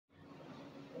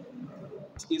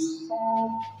is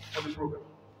song for the program.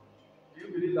 Do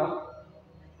you believe that?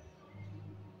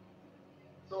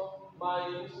 So my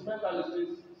instrumentalist is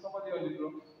somebody on the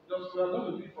drum. Just we are going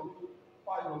to do it for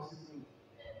 5 or 6 minutes.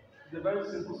 It's a very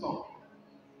simple song.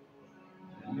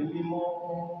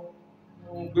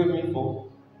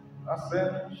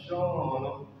 Ascension,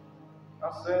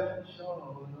 Ascension.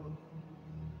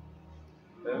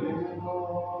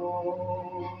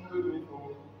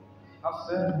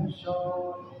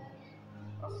 Ascension,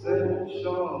 Ascension.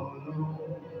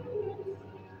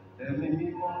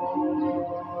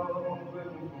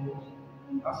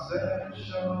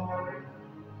 Ascension,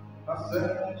 Ascension.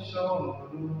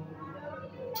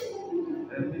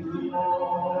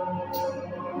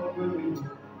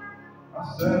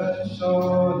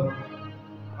 Ascension,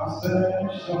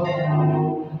 Ascension.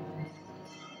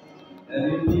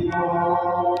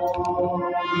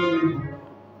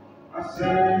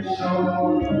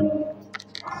 Ascension,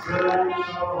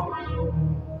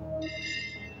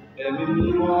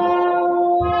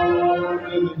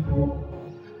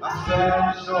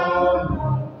 Ascension,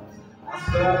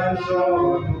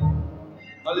 Ascension.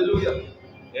 Hallelujah.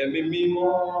 Ẹ̀mí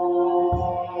mímọ́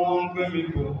gbé mi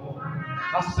bọ̀.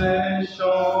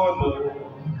 Ascension,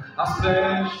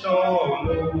 Ascension.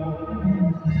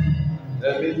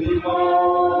 Ẹ̀mí mímọ́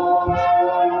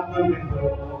gbé mi bọ̀.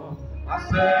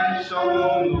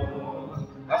 Ascension,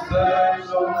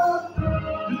 Ascension.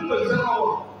 Títí tó ṣe kọ́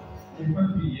wọ̀. Mo fẹ́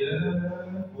fi yẹ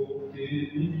òkè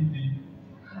níbi.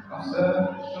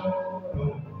 Ascension,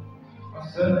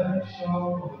 Ascension.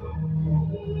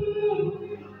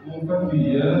 Mo fẹ́ fi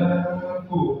yẹ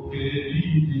òkè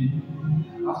níbi.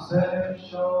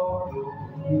 Ascension,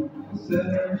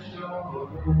 Ascension.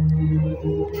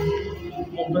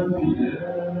 Mo fẹ́ fi yẹ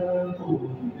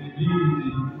òkè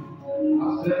níbi.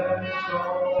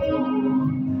 Ascension,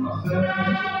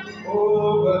 Ascension.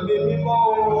 Oh, ẹ̀mí mímọ́,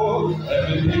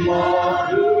 ẹ̀mí mímọ́,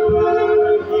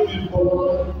 ẹ̀mí mímọ́.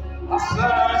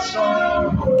 Ascension,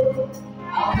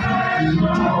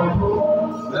 Ascension.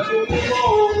 Ẹ̀mí mímọ́,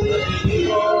 ẹ̀mí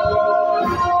mímọ́,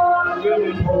 ẹ̀mí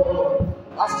mímọ́.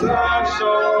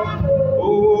 Ascension,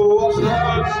 oh,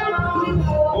 Ascension.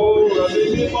 Oh, ẹ̀mí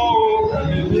mímọ́,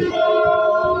 ẹ̀mí mímọ́,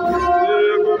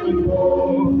 ẹ̀mí mímọ́.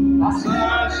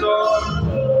 Ascension,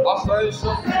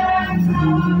 Ascension.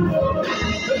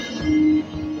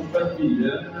 Mo fẹ́ fi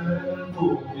yẹ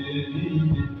òkè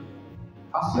níbi.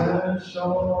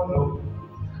 Ascension,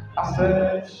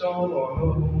 Ascension.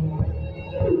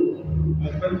 Mo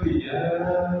fẹ́ fi yẹ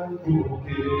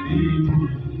òkè níbi.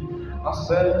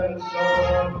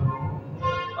 Ascension,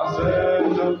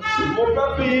 Ascension. Mo fẹ́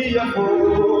fi yẹ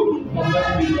mo fẹ́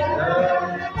fi yẹ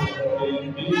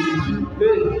òkè níbi.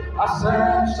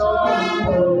 Ascension,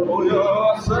 oh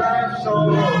yeah, Ascension.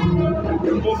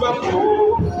 Mo fẹ́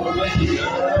fi yẹ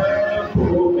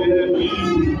òkè níbi.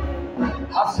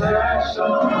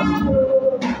 Ascension,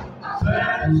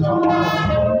 Ascension.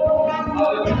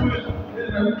 Hallelujah.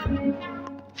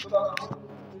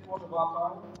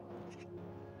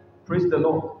 Praise the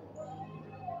Lord.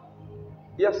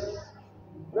 Yes.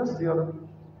 Where's the other?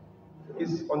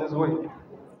 He's on his way.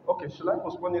 Okay, shall I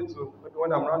postpone it to maybe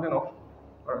when I'm rounding off?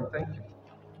 All right, thank you.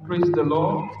 Praise the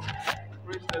Lord.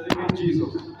 Praise the living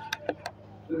Jesus.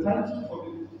 The title for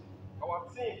our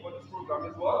theme for this program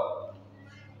is what?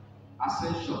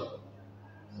 Ascension.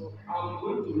 So I'm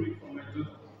going to read from my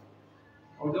journal.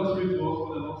 I'll just read to us what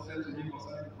the Lord said to me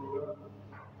concerning the program.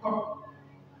 Come.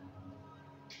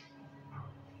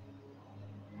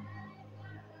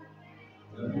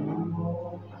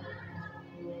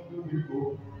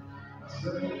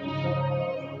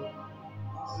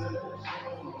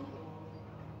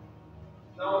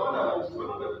 Now, when we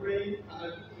were praying and I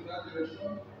looked in that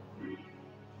direction,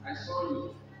 I saw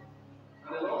you.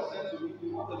 And the Lord said to me,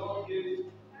 what the Lord gave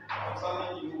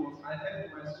concerning you was, I heard in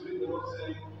my spirit the Lord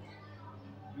saying,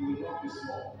 you will not be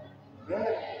small.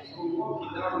 So walk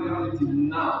in that reality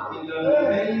now, in the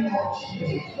name of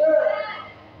Jesus.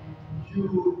 You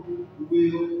will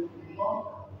not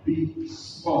be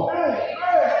small.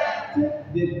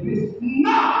 The place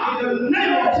now, in the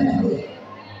name of Jesus.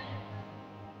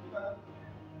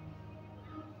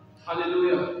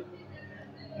 Hallelujah.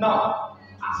 Now,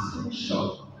 Ascension.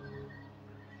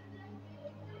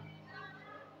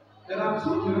 There are 2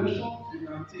 directions you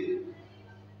can take.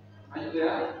 Are you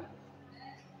there?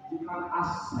 You can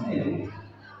ascend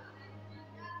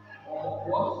or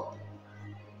what?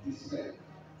 Descend.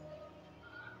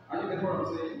 Are you getting what I'm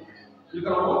saying? You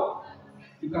can what?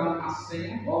 You can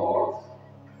ascend or what?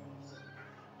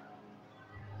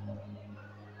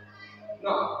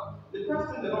 Now, the first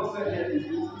thing the Lord said here is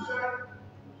this. He said,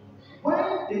 when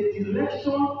the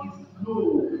direction is low,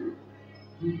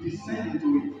 you descend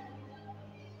into it.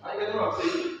 I get what I'm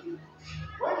saying?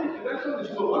 When the direction is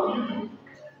low, what do?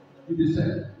 You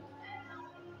descend.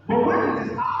 But when it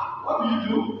is high, what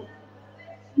do?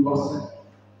 You ascend.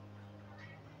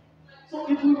 So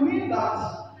it will mean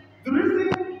that the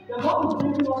reason the Lord is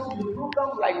bringing us to a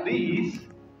program like this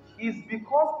is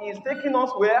because He is taking us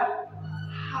where?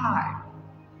 High.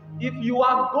 If you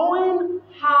are going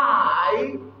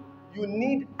high, you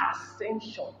need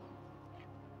ascension.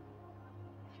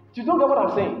 You don't get what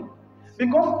I'm saying?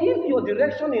 Because if your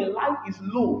direction in life is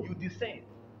low, you descend.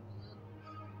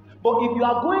 But if you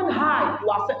are going high, you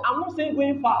ascend. I'm not saying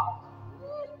going far.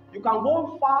 You can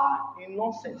go far in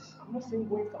nonsense. I'm not saying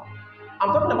going far.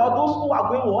 I'm talking about those who are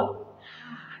going what?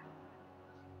 High.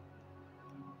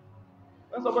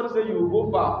 When somebody say you will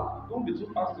go far, don't be too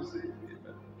fast to say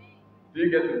amen. Do you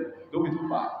get it? Don't be too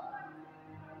fast.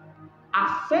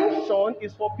 Ascension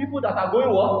is for people that are going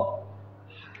what?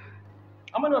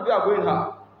 How many of you are going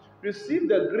high? Receive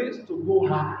the grace to go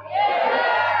high.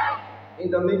 Yeah.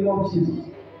 In the name of Jesus.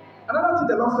 Another thing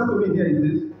the Lord said to me here is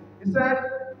this. He said,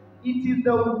 it is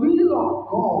the will of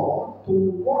God to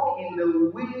walk in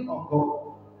the way of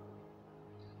God.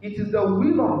 It is the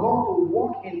will of God to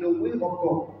walk in the way of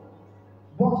God.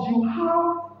 But you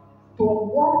have to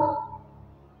walk.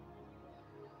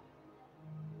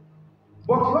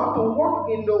 But you have to walk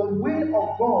in the way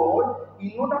of God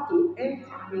in order to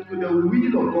enter into the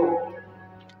will of God.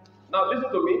 Now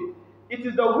listen to me. It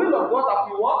is the will of God that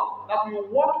you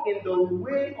walk in the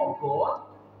way of God.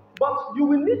 But you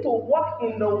will need to walk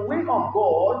in the way of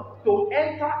God to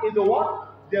enter into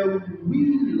what? The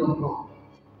will of God.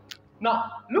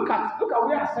 Now, look at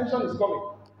where ascension is coming.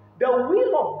 The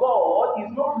will of God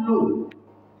is not low,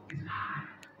 it's high.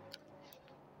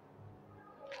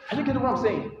 Are you getting what I'm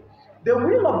saying? The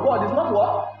will of God is not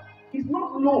what? It's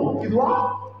not low, it's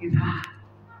what? It's high.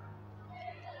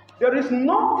 There is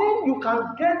nothing you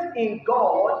can get in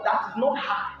God that is not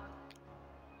high.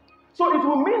 So it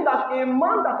will mean that a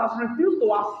man that has refused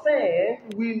to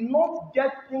ascend will not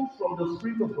get things from the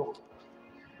Spirit of God.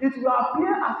 It will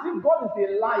appear as if God is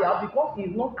a liar because he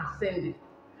is not ascending.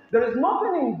 There is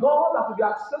nothing in God that will be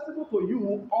accessible to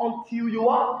you until you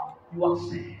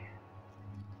ascend.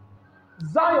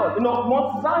 Zion,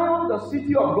 Mount Zion, the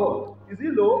city of God, is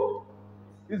it low?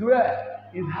 Is where?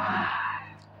 Is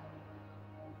high.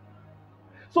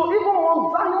 So even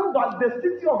Mount Zion, that the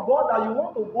city of God that you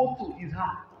want to go to is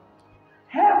high.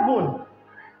 Heaven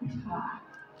is high.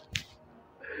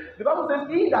 The Bible says,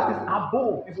 he that is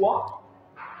above is what?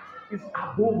 Is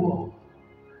above all.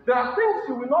 There are things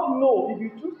you will not know if you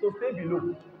choose to stay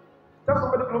below. Tell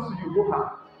somebody close to you, go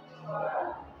high.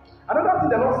 Another thing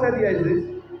the Lord said here is this.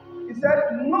 He said,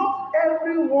 not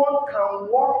everyone can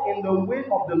walk in the way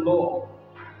of the Lord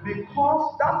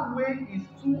because that way is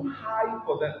too high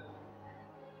for them.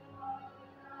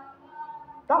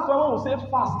 That's why when we say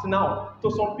fast now,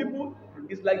 to some people,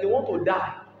 it's like they want to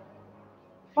die.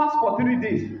 Fast for 3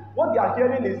 days. What they are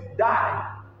hearing is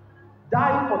die.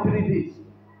 Die for 3 days.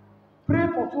 Pray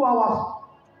for 2 hours.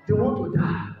 They want to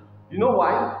die. You know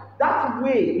why? That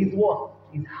way is what?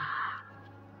 Is hard.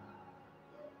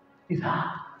 It's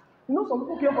hard. You know, some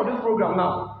people came for this program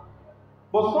now.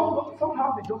 But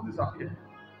somehow they just disappear.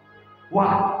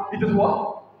 Why? It is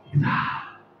what? It's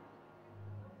hard.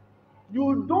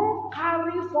 You don't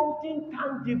carry something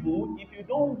tangible if you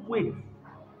don't wait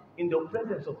in the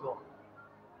presence of God.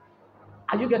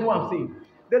 Are you getting what I'm saying?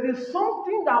 There is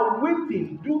something that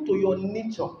waiting do to your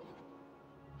nature.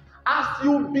 As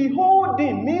you behold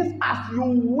him means as you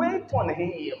wait on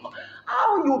him.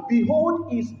 How you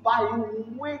behold is by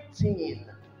waiting.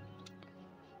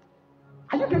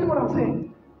 Are you getting what I'm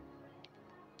saying?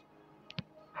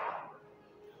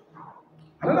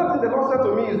 Another thing the Lord said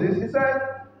to me is this. He said,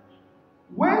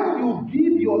 when you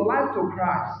give your life to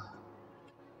Christ,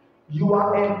 you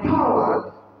are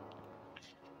empowered.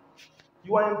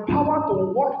 You are empowered to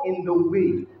walk in the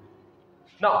way.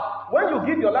 Now, when you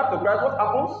give your life to Christ, what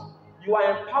happens? You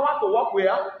are empowered to walk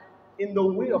where? In the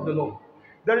way of the Lord.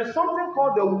 There is something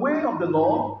called the way of the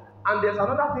Lord, and there's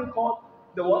another thing called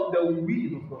the what? The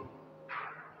will of God.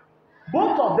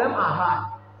 Both of them are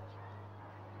high.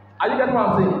 Are you getting what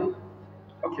I'm saying?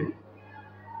 Okay.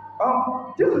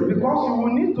 This is because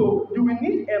you will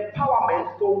need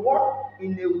empowerment to walk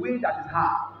in a way that is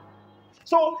hard.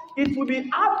 So it will be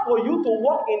hard for you to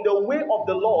walk in the way of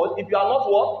the Lord if you are not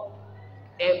what?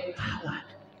 Empowered.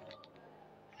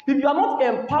 If you are not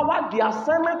empowered, the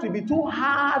assignment will be too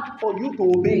hard for you to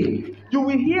obey. You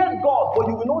will hear God, but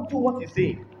you will not do what He's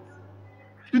saying.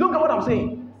 You don't get what I'm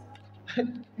saying?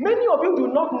 Many of you do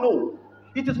not know.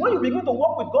 It is when you begin to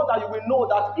walk with God that you will know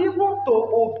that even to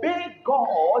obey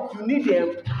God, you need the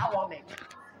empowerment.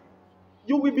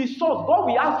 You will be shocked. God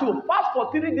will ask you, fast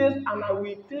for 3 days and I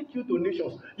will take you to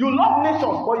nations. You love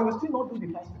nations, but you will still not do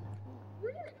the fasting.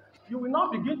 You will now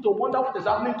begin to wonder what is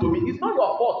happening to me. It's not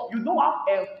your fault. You don't have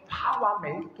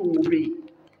empowerment to obey.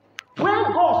 When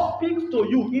God speaks to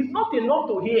you, it's not enough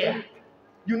to hear.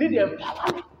 You need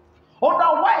empowerment.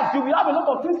 Otherwise, you will have a lot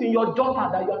of things in your journal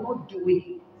that you are not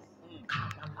doing.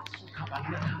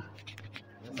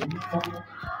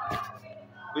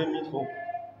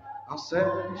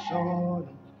 Ascension.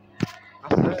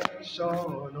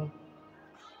 Ascension.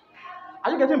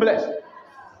 Are you getting blessed?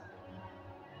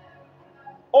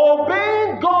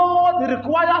 Obeying God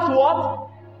requires what?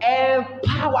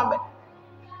 Empowerment.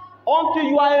 Until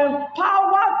you are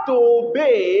empowered to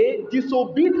obey,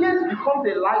 disobedience becomes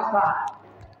a lifestyle.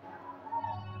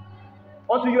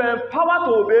 Until you are empowered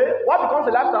to obey, what becomes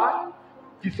a lifestyle?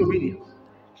 Disobedience.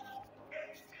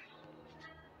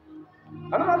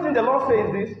 Another thing the Lord says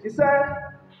is this. He said,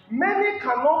 many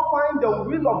cannot find the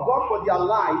will of God for their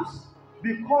lives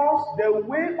because the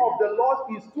way of the Lord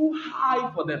is too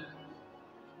high for them.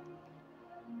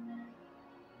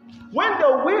 When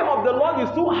the way of the Lord is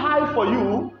too high for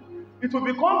you, it will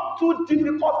become too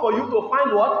difficult for you to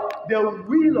find what? The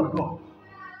will of God.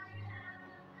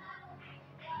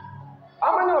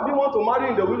 How many of you want to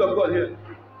marry in the will of God here?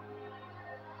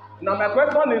 Now my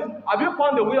question is, have you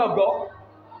found the will of God?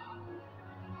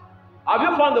 Have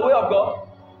you found the way of God?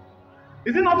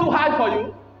 Is it not too high for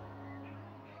you?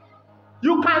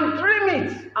 You can dream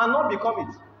it and not become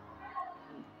it.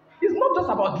 It's not just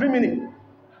about dreaming it.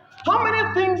 How many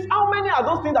are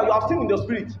those things that you have seen in the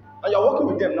spirit and you are working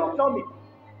with them now? Tell me.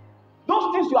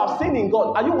 Those things you have seen in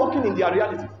God, are you working in their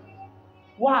reality?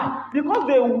 Why? Because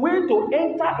the way to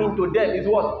enter into them is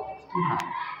what? Too high.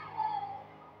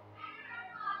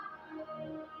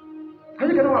 Can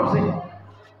you get what I'm saying?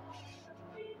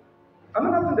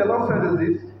 Another thing the Lord said is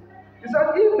this. He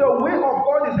said, if the way of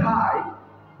God is high,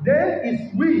 then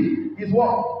his will is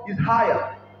what? Is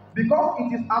higher. Because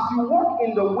it is as you walk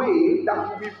in the way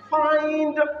that you will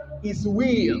find his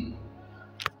will.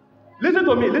 Listen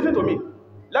to me, listen to me.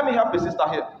 Let me help the sister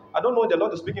here. I don't know what the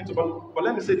Lord is speaking to, but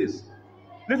let me say this.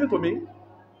 Listen to me.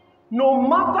 No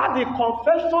matter the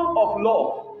confession of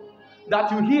love that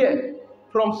you hear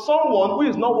from someone who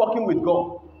is not working with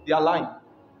God, they are lying.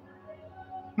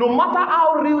 No matter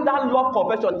how real that love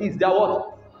confession is, they are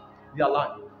what? They are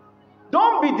lying.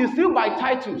 Don't be deceived by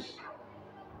titles.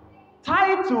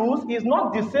 Titles is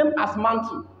not the same as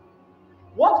mantle.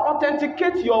 What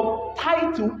authenticates your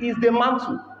title is the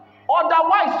mantle.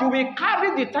 Otherwise, you will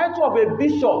carry the title of a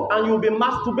bishop and you will be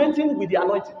masturbating with the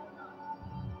anointing.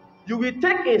 You will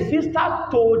take a sister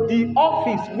to the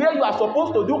office where you are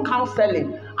supposed to do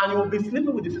counseling and you will be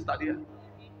sleeping with the sister there.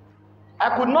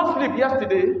 I could not sleep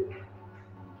yesterday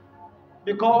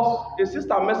because a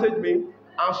sister messaged me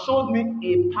and showed me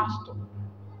a pastor.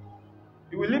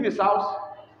 He will leave his house,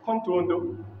 come to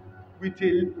Ondo with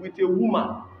a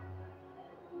woman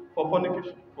for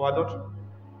fornication, for adultery.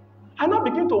 I now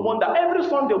begin to wonder every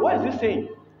Sunday, what is he saying?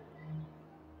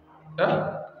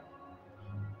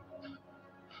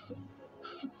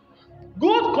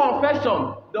 Good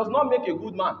confession does not make a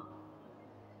good man.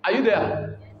 Are you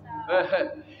there?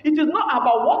 It is not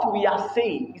about what we are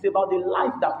saying, it's about the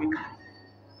life that we carry.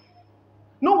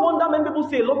 No wonder many people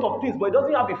say a lot of things, but it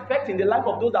doesn't have effect in the life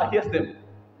of those that hears them.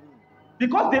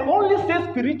 Because they only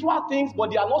say spiritual things, but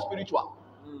they are not spiritual.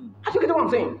 Are you getting what I'm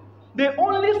saying? They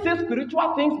only say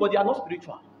spiritual things, but they are not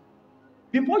spiritual.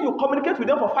 Before you communicate with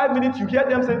them for 5 minutes, you hear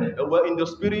them saying, well, in the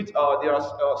spirit, they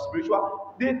are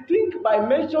spiritual. They think by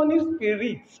mentioning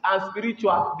spirits and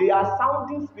spiritual, they are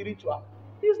sounding spiritual.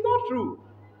 It's not true.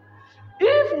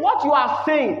 If what you are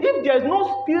saying, if there is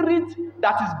no spirit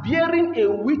that is bearing a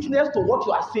witness to what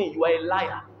you are saying, you are a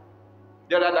liar.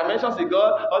 There are dimensions in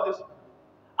God, all this.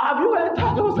 Have you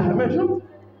entered those dimensions?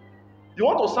 You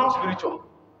want to sound spiritual.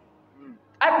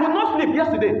 I could not sleep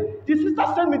yesterday. The sister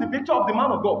sent me the picture of the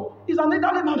man of God. He's an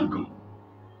elderly man of God.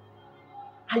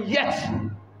 And yet,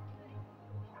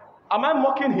 am I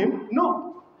mocking him?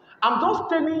 No. I'm just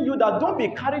telling you that don't be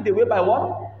carried away by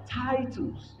what?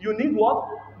 Titles. You need what?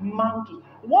 Mantle.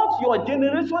 What your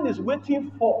generation is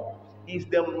waiting for is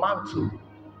the mantle.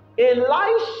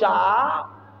 Elisha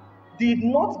did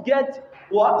not get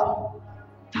what?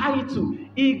 Title.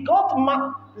 He got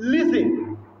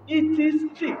listen. It is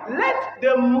true. Let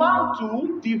the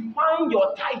mantle define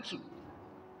your title.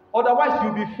 Otherwise,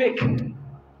 you'll be fake.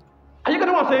 Are you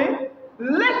getting what I'm saying?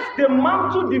 Let the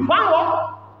mantle define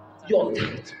what? Your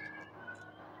title.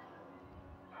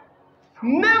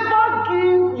 Never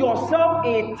give yourself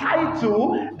a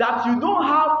title that you don't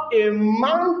have a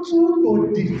mantle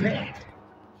to defend.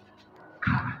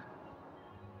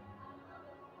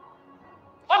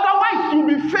 Otherwise, you'll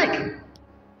be fake.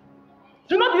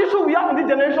 Do you know the issue we have in this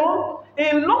generation?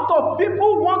 A lot of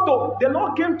people want to. The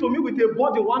Lord came to me with a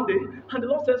body one day, and the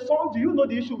Lord said, "Son, do you know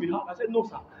the issue we have?" I said, "No,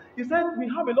 sir." He said, "We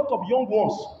have a lot of young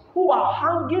ones who are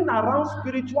hanging around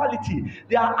spirituality.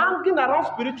 They are hanging around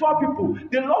spiritual people.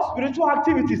 They love spiritual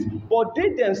activities, but they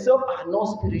themselves are not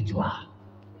spiritual."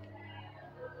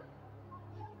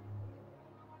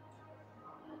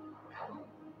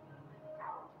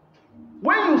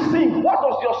 When you sing, what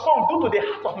does your song do to the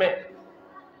heart of men?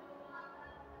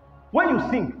 When you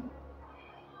sing,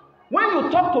 when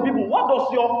you talk to people, what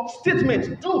does your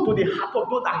statement do to the heart of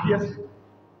those that hears you?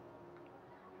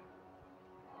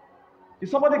 Is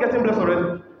somebody getting blessed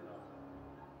already?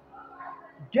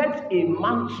 Get a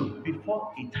mantle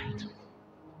before a title,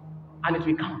 and it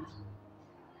will count.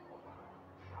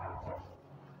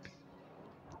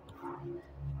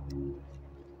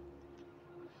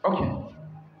 Okay.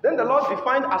 Then the Lord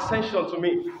defined ascension to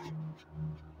me.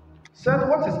 Said,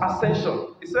 what is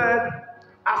ascension? He said,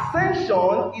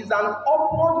 ascension is an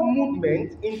upward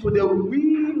movement into the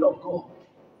will of God.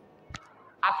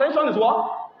 Ascension is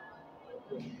what?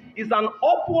 Is an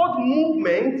upward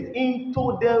movement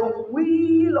into the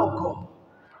will of God.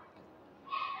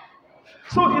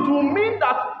 So it will mean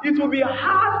that it will be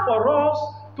hard for us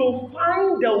to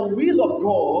find the will of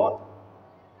God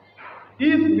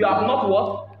if we have not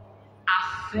what?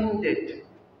 Ascended.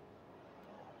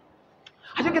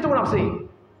 Are you getting what I'm saying?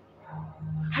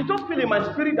 I just feel in my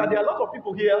spirit that there are a lot of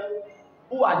people here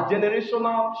who are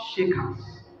generational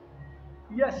shakers.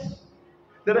 Yes.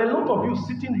 There are a lot of you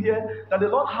sitting here that the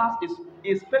Lord has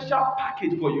a special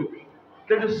package for you.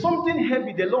 There is something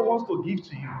heavy the Lord wants to give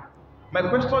to you. My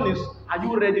question is, are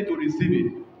you ready to receive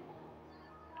it?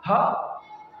 Huh?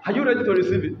 Are you ready to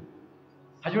receive it?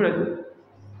 Are you ready?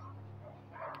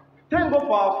 Thank God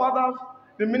for our fathers,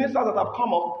 the ministers that have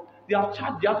come up. They have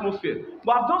charged the atmosphere.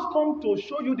 But I've just come to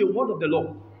show you the word of the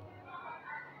Lord.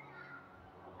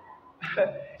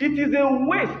 It is a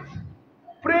waste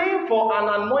praying for an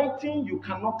anointing you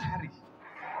cannot carry.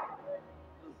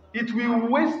 It will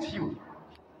waste you.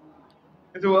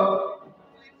 It will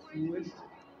waste.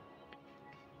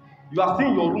 You are still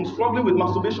in your room struggling with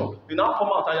masturbation. You now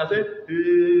come out and you say,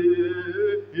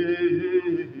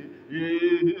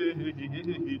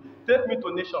 take me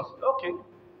to nations. Okay.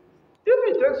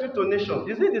 If it takes you to nations,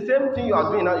 is it the same thing you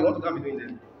are doing now you want to be doing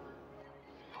then?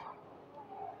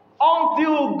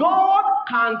 Until God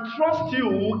can trust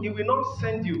you, He will not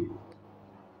send you.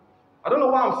 I don't know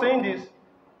why I'm saying this.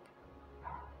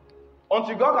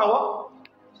 Until God can what?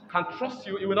 Can trust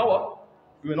you, He will not what?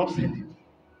 He will not send you.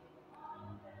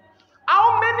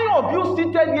 How many of you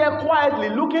seated here quietly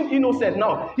looking innocent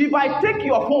now? If I take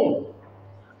your phone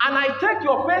and I take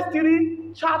your first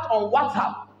 3 chat on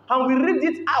WhatsApp and we read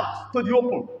it out to the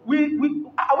open,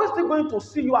 are we still going to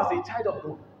see you as a child of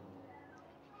God?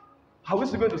 Are we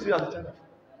still going to see you as a child of God?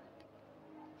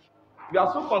 We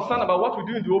are so concerned about what we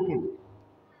do in the open.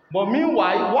 But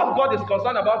meanwhile, what God is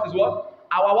concerned about is what?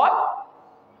 Our what?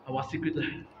 Our secret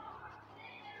life.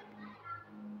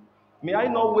 May I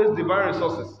not waste divine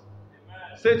resources.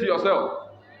 Say to yourself.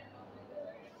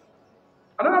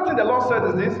 Another thing the Lord said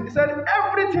is this. He said,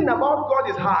 everything about God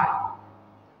is high.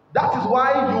 That is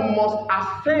why you must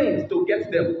ascend to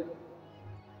get them.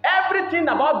 Everything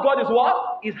about God is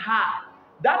what? Is high.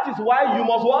 That is why you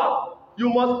must what? You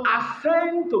must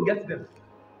ascend to get them.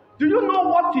 Do you know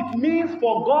what it means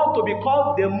for God to be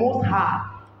called the Most High?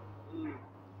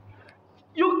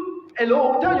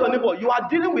 Hello, tell your neighbor, you are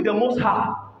dealing with the Most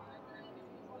High.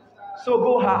 So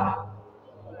go high.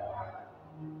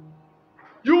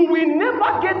 You will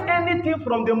never get anything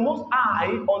from the Most High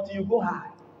until you go high.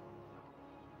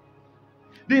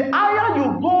 The higher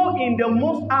you go in the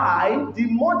Most High, the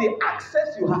more the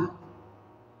access you have.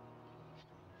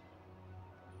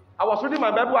 I was reading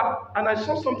my Bible and I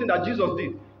saw something that Jesus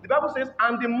did. The Bible says,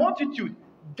 and the multitude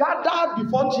gathered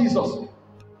before Jesus.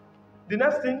 The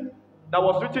next thing that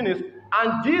was written is,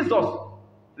 and Jesus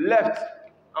left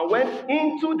and went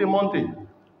into the mountain.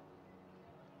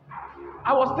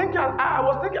 I was thinking,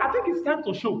 I think it's time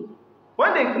to show.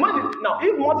 Now,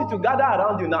 if multitude gather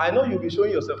around you, now I know you'll be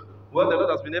showing yourself. Well, the Lord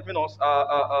has been helping us.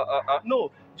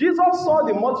 No, Jesus saw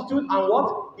the multitude and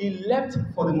what? He left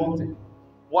for the mountain.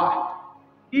 Why?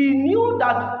 He knew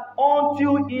that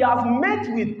until he has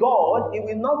met with God, he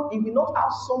will not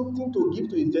have something to give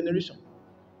to his generation.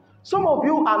 Some of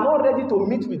you are not ready to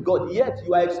meet with God, yet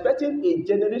you are expecting a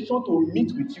generation to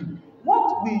meet with you.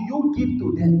 What will you give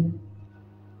to them?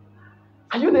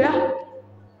 Are you there?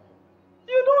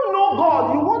 You don't know know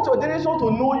God, you want your generation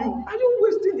to know you. Are you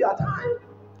wasting their time?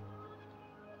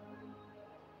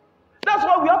 That's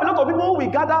why we have a lot of people who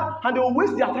will gather and they will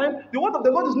waste their time. The word of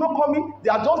the Lord is not coming. They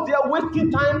are just there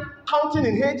wasting time, counting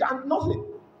in age and nothing.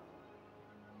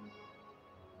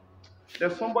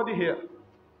 There's somebody here.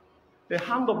 The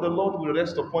hand of the Lord will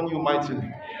rest upon you mightily.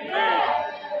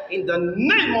 In the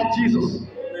name of Jesus.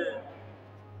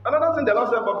 Another thing the Lord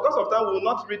said, but because of time, we will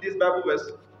not read this Bible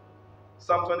verse.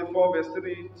 Psalm 24, verse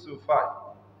 3 to 5.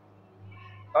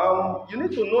 You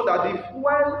need to know that the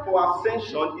fuel for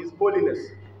ascension is holiness.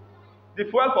 The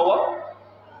fuel for what?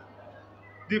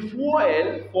 The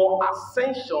fuel for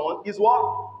ascension is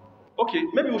what? Okay,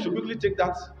 maybe we should quickly take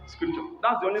that scripture.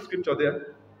 That's the only scripture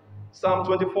there. Psalm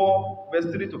 24, verse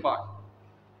 3 to 5.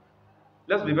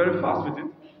 Let's be very fast with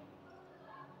it.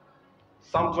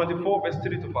 Psalm 24, verse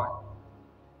 3 to 5.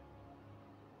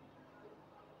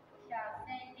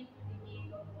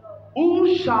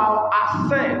 Who shall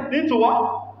ascend into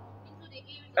what?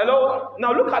 Hello?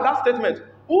 Now look at that statement.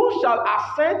 Who shall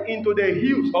ascend into the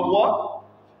hills of what?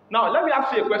 Now let me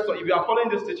ask you a question if you are following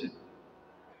this teaching.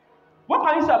 What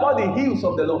can you say about the hills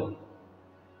of the Lord?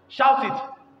 Shout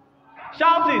it.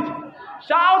 Shout it.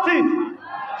 Shout it.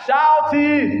 Shout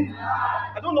it.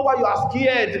 I don't know why you are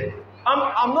scared.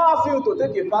 I'm not asking you to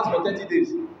take a fast for 30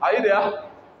 days. Are you there?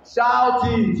 Shout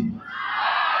it.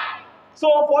 So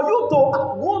for you to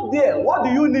go there, what do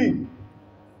you need?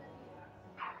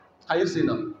 Can you say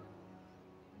now?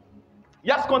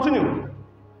 Yes, continue.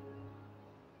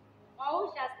 Or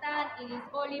who shall stand in his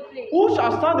holy place? Who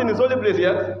shall stand in his holy place,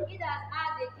 yes? He that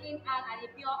has a clean hand and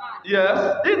a pure heart.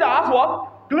 Yes. He that has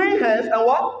what? Clean hands and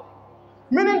what?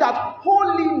 Meaning that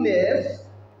holiness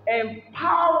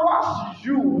empowers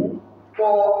you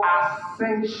for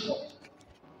ascension.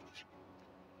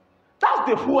 That's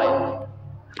the fuel.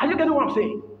 Are you getting what I'm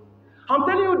saying? I'm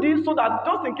telling you this so that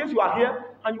just in case you are here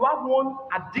and you have one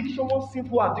addiction, one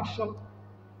simple addiction,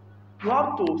 you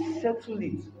have to settle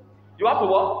it. You have to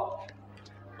what?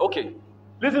 Okay.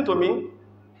 Listen to me.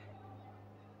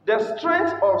 The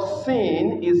strength of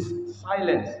sin is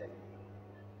silence.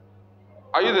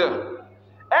 Are you there?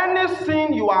 Any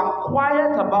sin you are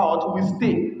quiet about will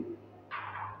stay.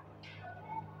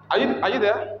 Are you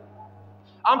there?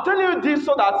 I'm telling you this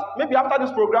so that maybe after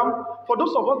this program, for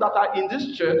those of us that are in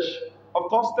this church, of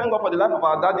course, thank God for the life of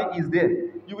our daddy is there.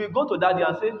 You will go to daddy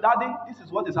and say, Daddy, this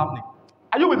is what is happening.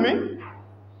 Are you with me?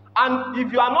 And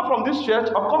if you are not from this church,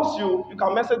 of course you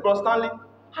can message Brother Stanley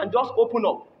and just open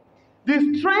up.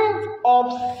 The strength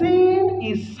of sin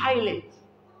is silent.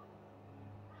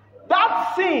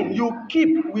 That sin you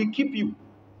keep will keep you.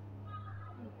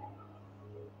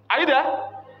 Are you there?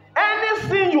 Any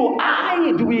sin you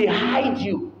hide will hide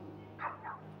you.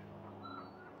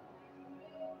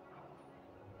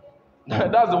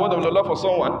 That's the word of the Lord for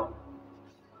someone.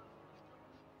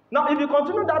 Now, if you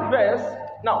continue that verse,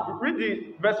 now read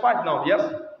the verse 5 now, yes?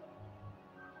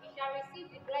 He shall receive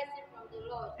the blessing from the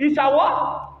Lord. He shall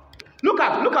what? Look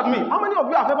at me. How many of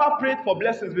you have ever prayed for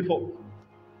blessings before?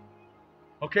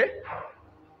 Okay?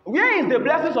 Where is the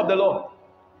blessings of the Lord?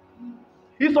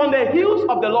 It's on the hills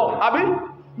of the Lord. Abi,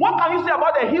 what can you say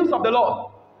about the hills of the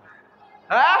Lord?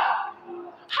 Huh?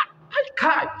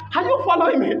 Are you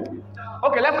following me?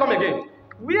 Okay, let's come again.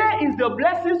 Where is the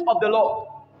blessings of the Lord?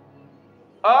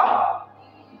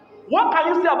 What can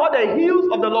you say about the hills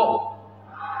of the Lord?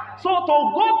 So to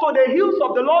go to the hills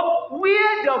of the Lord,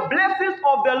 where the blessings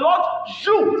of the Lord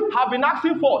you have been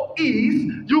asking for is,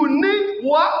 you need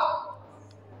what?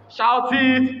 Shout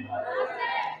it.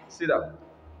 See that?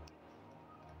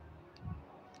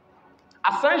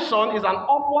 Ascension is an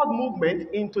upward movement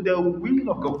into the will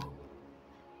of God.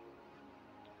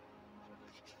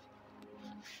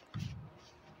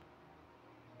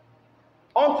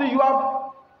 Until you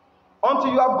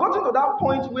have gotten to that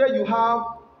point where you have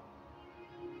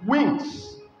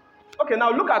wings. Okay,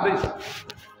 now look at this.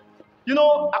 You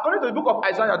know, according to the book of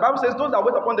Isaiah, the Bible says, those that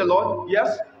wait upon the Lord,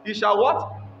 yes, he shall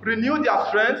what? Renew their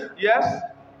strength, yes.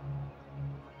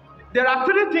 There are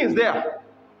three things there.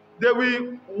 They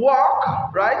will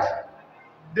walk, right?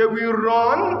 They will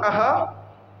run,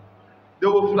 they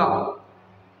will fly.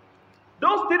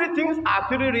 Those three things are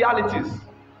three realities.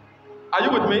 Are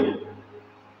you with me?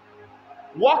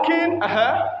 Walking,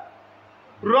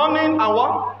 running, and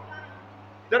what?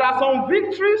 There are some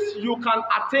victories you can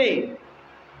attain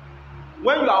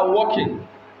when you are walking.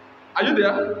 Are you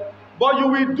there? But you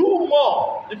will do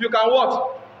more if you can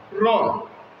what? Run.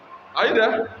 Are you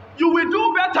there? You will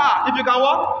do better if you can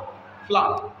what?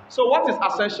 Fly. So what is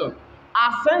ascension?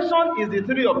 Ascension is the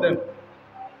three of them.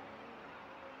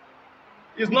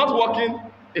 It's not walking,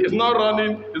 it's not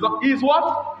running, it's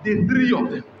what? The three of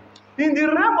them. In the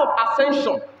realm of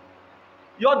ascension,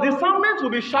 your discernment will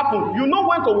be sharpened. You know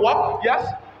when to walk,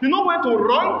 yes. You know when to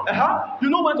run, you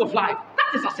know when to fly.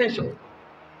 That is ascension.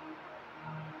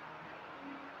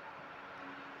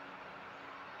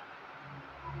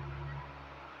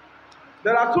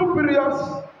 There are two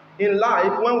periods in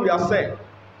life when we ascend.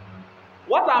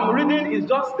 What I'm reading is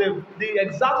just the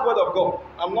exact word of God.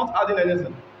 I'm not adding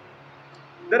anything.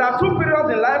 There are two periods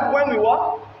in life when we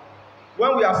what?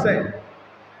 When we ascend.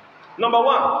 Number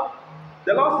one,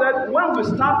 the Lord said, when we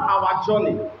start our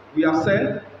journey, we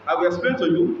ascend. I will explain to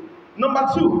you. Number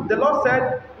two, the Lord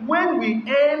said, when we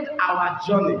end our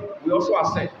journey, we also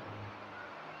ascend.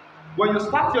 When you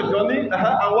start your journey,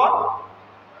 and what?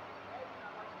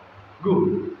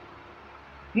 Good.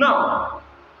 Now,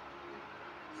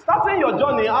 starting your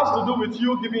journey has to do with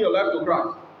you giving your life to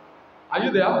Christ. Are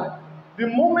you there? The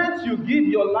moment you give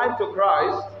your life to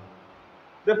Christ,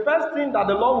 the first thing that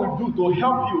the Lord will do to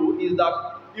help you is that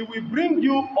He will bring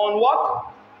you on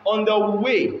what? On the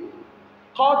way.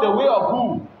 Called the way of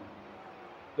who?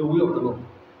 The way of the Lord.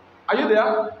 Are you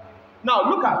there? Now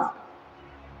look at.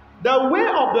 The way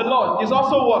of the Lord is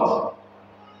also what?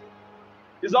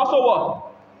 Is also what?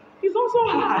 It's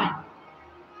also high.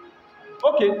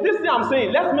 Okay, this thing I'm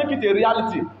saying, let's make it a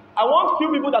reality. I want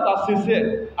few people that are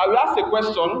sincere. I will ask a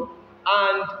question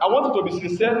and I want you to be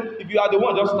sincere. If you are the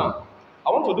one, just stand. I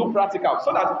want to do practical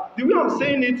so that the way I'm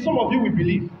saying it, some of you will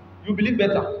believe. You believe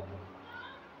better.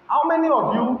 How many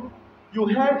of you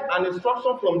heard an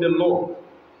instruction from the Lord?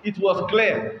 It was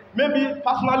clear. Maybe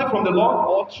personally from the Lord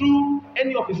or through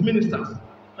any of His ministers.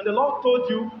 And the Lord told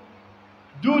you,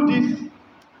 do this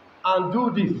and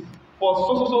do this for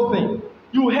so thing.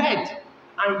 You heard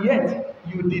and yet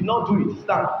you did not do it.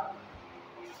 Stand.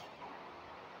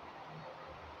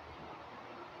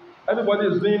 Everybody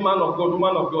is doing man of God,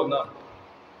 woman of God now.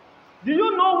 Do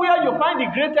you know where you find the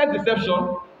greatest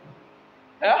deception?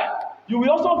 You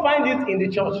will also find it in the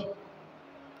church.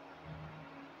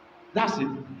 That's it.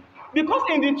 Because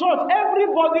in the church,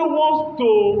 everybody wants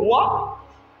to what?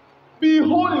 Be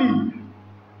holy.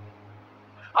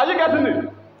 Are you getting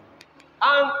it?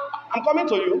 And I'm coming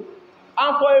to you.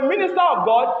 And for a minister of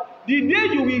God, the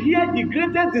day you will hear the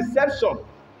greatest deception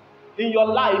in your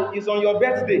life is on your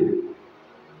birthday.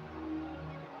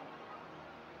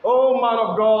 Oh, man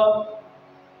of God,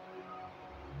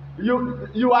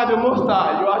 you are the most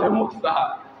high. You are the most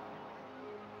high.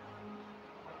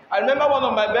 I remember one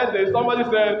of my birthdays, somebody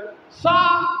said, "Sir,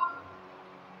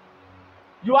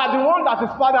 you are the one that is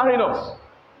fathering us."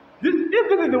 If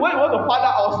this is the way you want to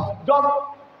father us, just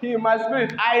in my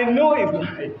spirit, I know it's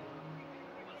lying.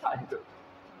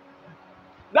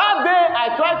 That day,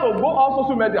 I tried to go on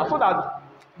social media so that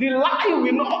the lie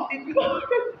will not.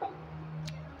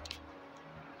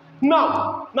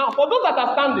 Now, for those that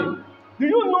are standing, do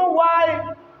you know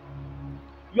why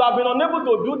you have been unable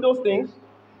to do those things?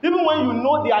 Even when you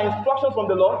know there are instructions from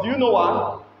the Lord, do you know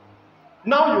why?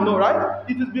 Now you know, right?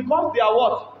 It is because they are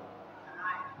what?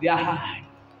 They are high.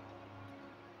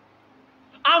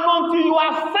 And until you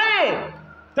ascend,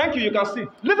 thank you, you can see.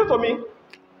 Listen to me.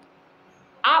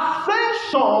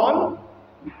 Ascension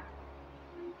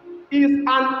is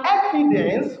an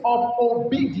evidence of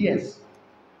obedience.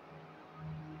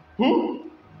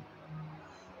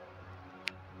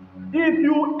 If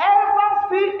you ever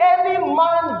see any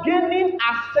man gaining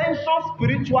ascension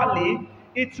spiritually,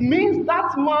 it means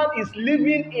that man is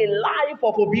living a life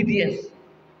of obedience.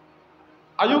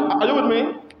 Are you with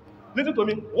me? Listen to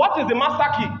me. What is the master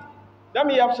key? Let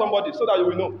me help somebody so that you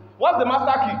will know. What's the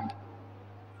master key?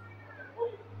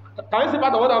 Can you see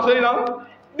part of what I'm saying now?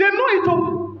 They know it,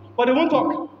 but they won't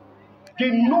talk. They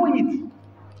know it.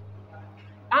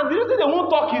 And the reason they won't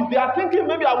talk is they are thinking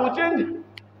maybe I will change it.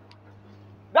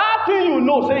 That thing you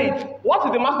know, say it. What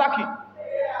is the master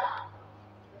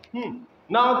key?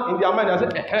 Now in their mind they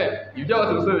say, hey, you just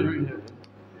want to say you here.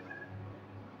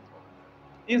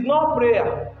 It's not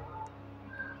prayer.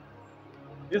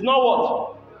 It's not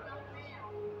what?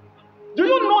 Do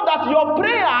you know that your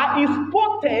prayer is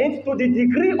potent to the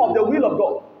degree of the will of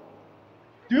God?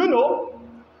 Do you know?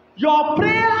 Your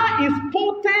prayer is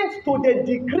potent to the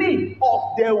degree of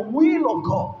the will of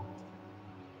God.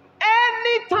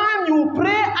 Anytime you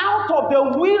pray out of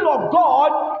the will of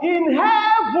God, in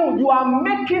heaven you are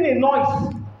making a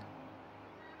noise.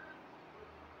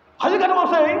 Are you getting what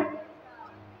I'm saying?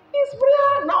 Is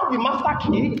prayer now the master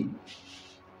key?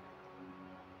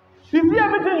 Is it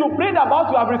everything you prayed about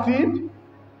you have received?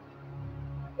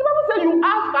 The Bible says you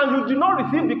ask and you do not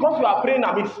receive because you are praying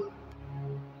amiss.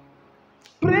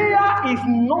 Prayer is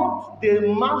not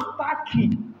the master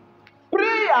key.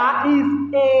 Prayer is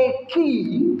a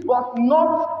key, but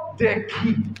not the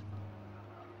key.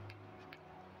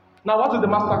 Now, what is the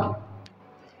master key?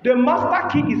 The master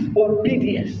key is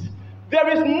obedience. There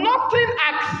is nothing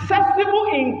accessible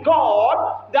in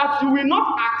God that you will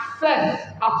not access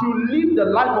as you live the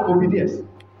life of obedience.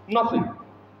 Nothing.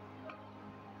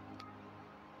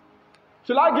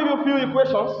 Shall I give you a few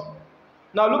equations?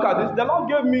 Now look at this. The Lord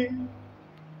gave me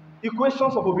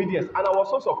equations of obedience, and I was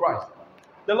so surprised.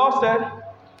 The Lord said,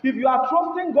 if you are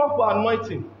trusting God for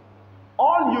anointing,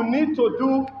 all you need to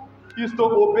do is to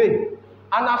obey.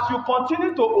 And as you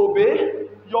continue to obey,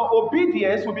 your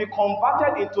obedience will be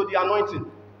converted into the anointing.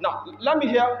 Now, let me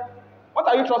hear, what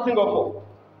are you trusting God for?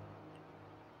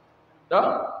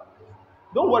 Huh?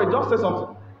 Don't worry, just say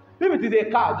something. If it is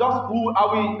a car,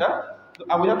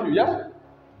 I will help you, yes?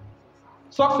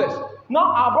 Success.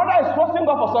 Now, our brother is trusting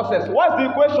God for success. What is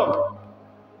the equation?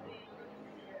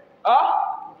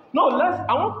 No,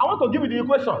 I want to give you the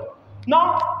equation.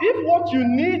 Now, if what you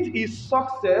need is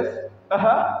success,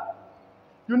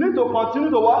 you need to continue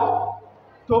to what?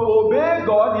 To obey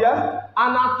God, yes.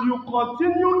 And as you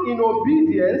continue in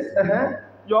obedience,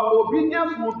 your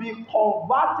obedience will be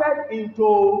converted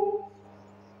into.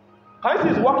 Can you see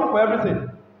it's working for everything?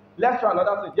 Let's try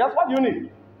another thing. Yes, what do you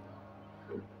need?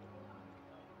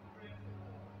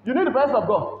 You need the presence of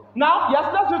God. Now, yes,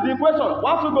 let's use the equation.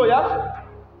 1, 2, go, yes?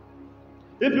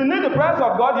 If you need the presence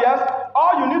of God, yes,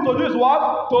 all you need to do is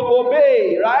what? To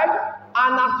obey, right?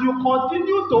 And as you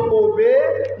continue to obey,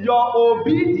 your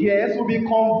obedience will be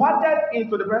converted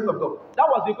into the presence of God. That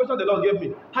was the equation the Lord gave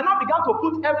me. And I began to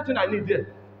put everything I need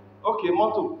there. Okay,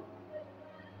 motto.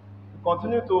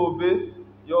 Continue to obey,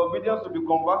 your obedience will be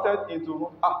converted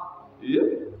into. Yeah.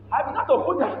 I began to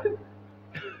put that.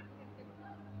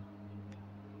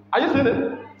 Are you seeing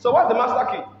it? So what's the master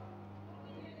key?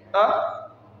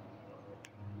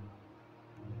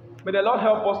 May the Lord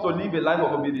help us to live a life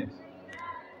of obedience.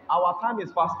 Our time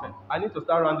is fast spent. I need to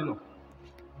start rounding up.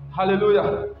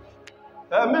 Hallelujah.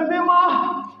 Ascension. Ascension.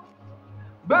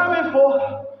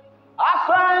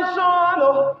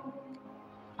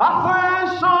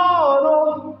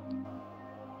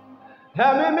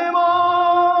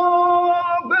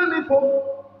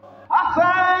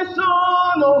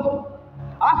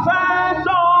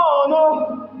 Ascension.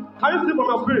 Can you see from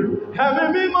your spirit? Ascension.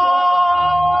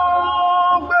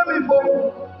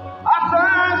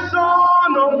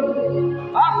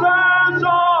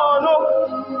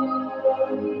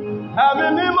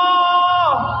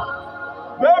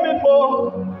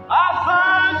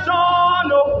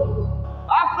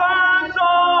 Ascension.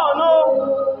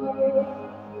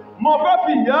 Mo fẹ́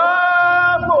fi yá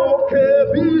fòkè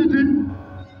bídì.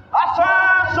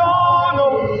 Ascension.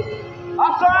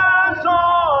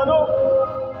 Ascension.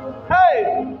 Hey,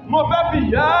 mo fẹ́ fi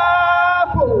yá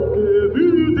fòkè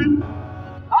bídì.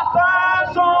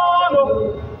 Ascension.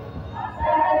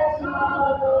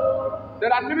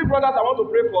 There are 3 brothers I want to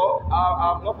pray for.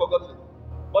 I've not forgotten.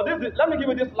 But let me give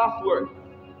you this last word.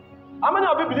 How many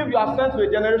of you believe you are sent to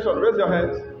a generation? Raise your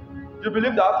hands. Do you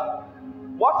believe that?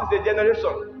 What is a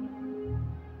generation?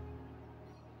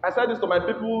 I said this to my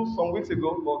people some weeks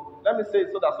ago, but let me say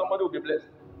it so that somebody will be blessed.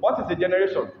 What is a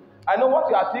generation? I know what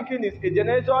you are thinking is a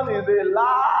generation is a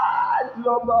large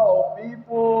number of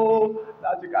people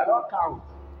that you cannot count.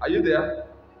 Are you there?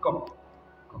 Come.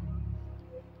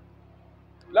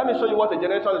 Let me show you what a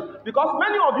generation is. Because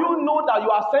many of you know that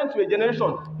you are sent to a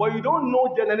generation, but you don't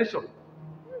know generation.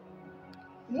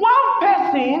 One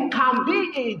person can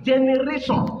be a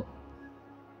generation.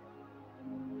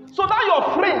 So that your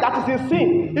friend that is in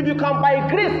sin, if you can by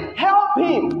grace help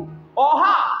him or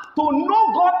her to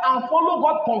know God and follow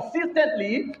God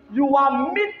consistently, you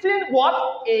are meeting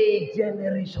what? A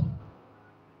generation.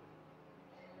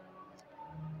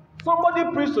 Somebody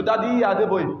preached to Daddy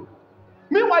Adeboye.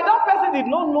 Meanwhile, that person did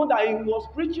not know that he was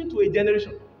preaching to a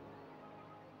generation.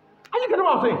 Are you getting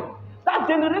what I'm saying? That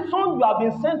generation you have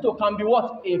been sent to can be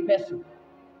what? A person.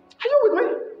 Are you with me?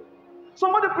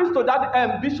 Somebody preached to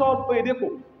that Bishop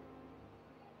Oyedepo.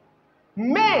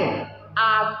 Men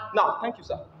are, now, thank you,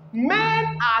 sir.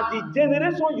 Men are the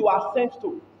generation you are sent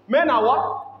to. Men are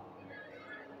what?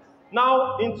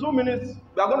 Now, in 2 minutes,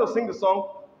 we are going to sing the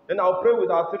song. Then I'll pray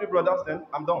with our 3 brothers. Then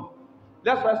I'm done.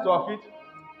 Let's rise to our feet.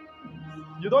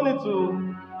 You don't need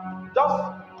to just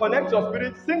connect your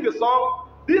spirit. Sing the song.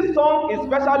 This song is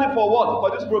specially for what?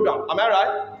 For this program. Am I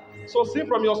right? So sing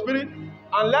from your spirit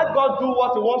and let God do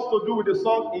what He wants to do with the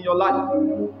song in your life.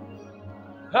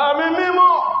 Hey,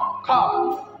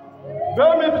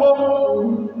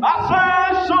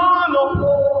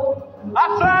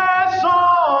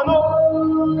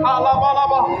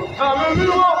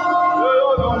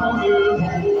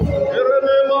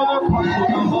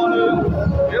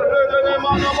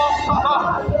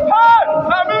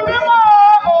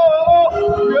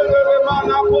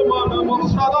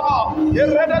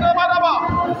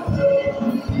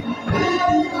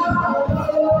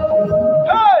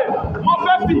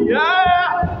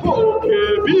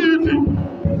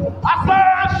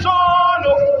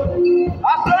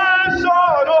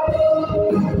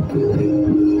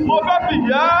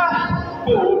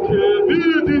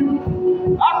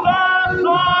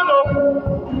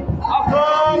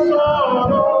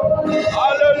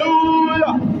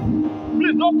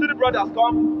 Everybody has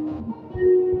come.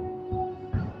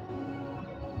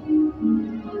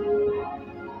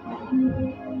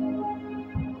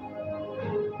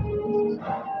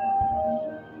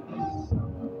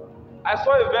 I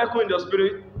saw a vehicle in the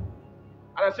spirit,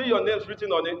 and I see your names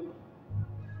written on it.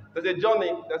 There's a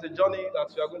journey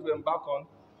that you are going to embark on.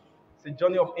 It's a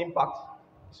journey of impact.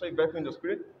 I saw a vehicle in the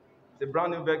spirit. It's a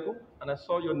brand new vehicle, and I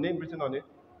saw your name written on it.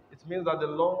 It means that the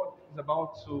Lord is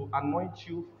about to anoint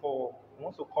you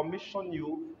wants to commission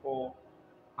you for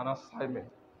an assignment.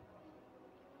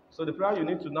 So the prayer you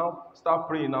need to now start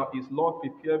praying now is, Lord,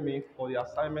 prepare me for the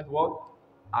assignment what?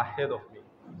 Ahead of me.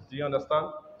 Do you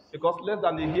understand? Because less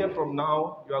than a year from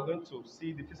now, you are going to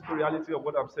see the physical reality of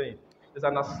what I'm saying. There's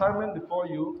an assignment before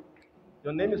you.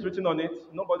 Your name is written on it.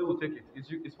 Nobody will take it.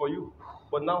 It's for you.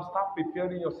 But now start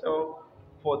preparing yourself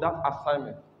for that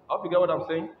assignment. I hope you get what I'm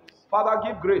saying. Father,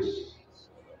 give grace.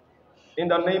 In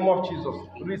the name of Jesus.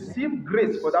 Receive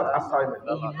grace for that assignment.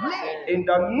 In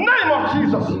the name of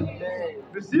Jesus.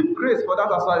 Receive grace for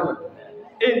that assignment.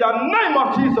 In the name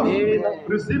of Jesus.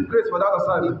 Receive grace for that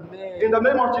assignment. In the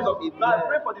name of Jesus. Now I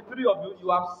pray for the three of you.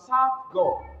 You have served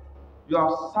God. You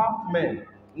have served men.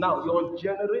 Now your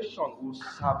generation will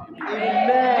serve you.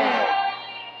 Amen.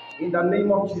 In the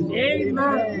name of Jesus.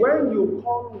 Amen. When you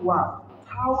call one,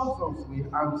 thousands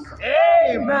will answer.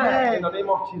 Amen. In the name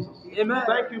of Jesus. Amen.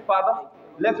 Thank you, Father.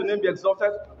 Let your name be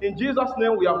exalted. In Jesus'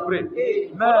 name we are praying.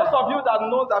 Amen. For those of you that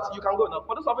know that you can go now,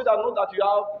 for those of you that know that you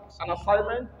have an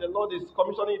assignment, the Lord is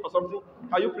commissioning you for something,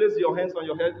 can you place your hands on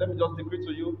your head? Let me just decree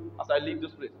to you as I leave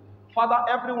this place. Father,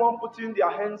 everyone putting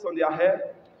their hands on their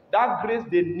head, that grace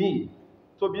they need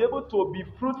to be able to be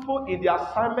fruitful in the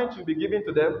assignment you'll be giving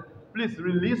to them, please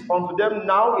release unto them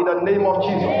now in the name of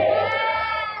Jesus.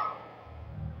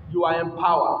 You are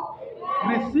empowered.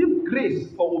 Receive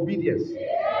grace for obedience.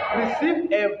 Receive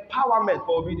empowerment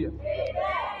for obedience.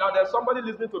 Now there's somebody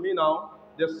listening to me now.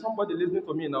 The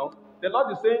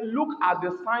Lord is saying, look at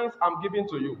the signs I'm giving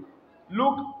to you.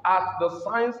 Look at the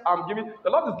signs I'm giving. The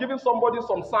Lord is giving somebody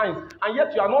some signs, and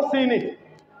yet you are not seeing it.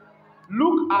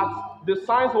 Look at the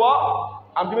signs what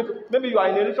I'm giving to. Maybe you are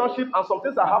in a relationship and some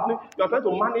things are happening. You are trying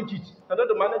to manage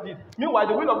it. Meanwhile,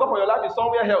 the will of God for your life is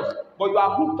somewhere else. But you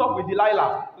are hooked up with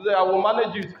Delilah. You say, I will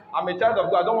manage it. I'm a child of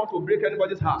God. I don't want to break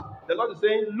anybody's heart. The Lord is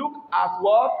saying, look at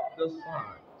what? The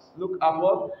signs. Look at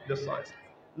what? The signs.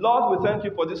 Lord, we thank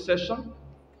you for this session.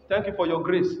 Thank you for your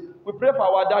grace. We pray for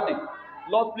our daddy.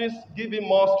 Lord, please give him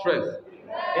more strength.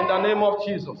 In the name of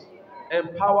Jesus.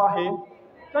 Empower him.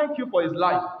 Thank you for his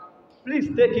life. Please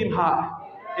take him high.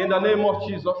 In the name of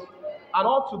Jesus. And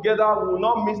all together, we will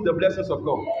not miss the blessings of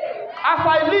God. As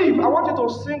I leave, I want you to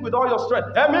sing with all your strength.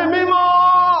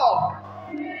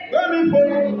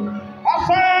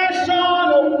 Ascension.